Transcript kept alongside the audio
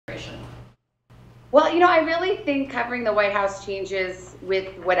Well, I really think covering the White House changes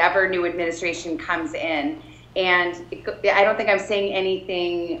with whatever new administration comes in. And I don't think I'm saying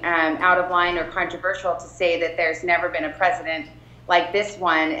anything out of line or controversial to say that there's never been a president like this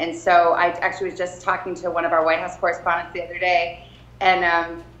one. And so I actually was just talking to one of our White House correspondents the other day, and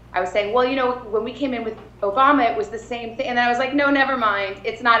I was saying, well, when we came in with Obama, it was the same thing. And then I was like, no, never mind.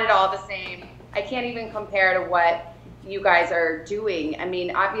 It's not at all the same. I can't even compare to what you guys are doing. I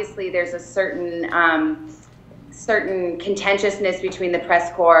mean, obviously, there's a certain contentiousness between the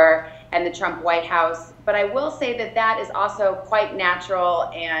press corps and the Trump White House. But I will say that that is also quite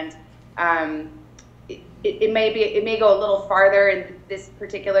natural, and it may go a little farther in this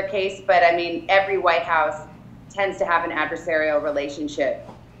particular case. But I mean, every White House tends to have an adversarial relationship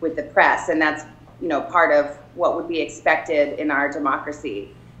with the press, and that's part of what would be expected in our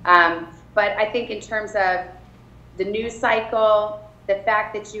democracy. But I think in terms of the news cycle, the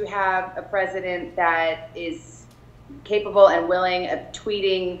fact that you have a president that is capable and willing of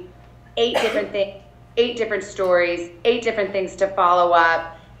tweeting 8 different things, 8 different stories, 8 different things to follow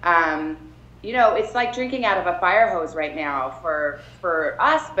up. It's like drinking out of a fire hose right now for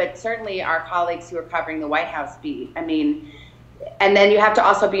us, but certainly our colleagues who are covering the White House beat. I mean, and then you have to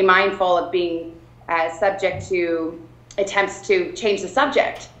also be mindful of being subject to attempts to change the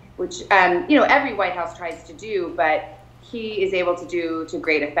subject, which every White House tries to do, but he is able to do to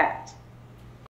great effect.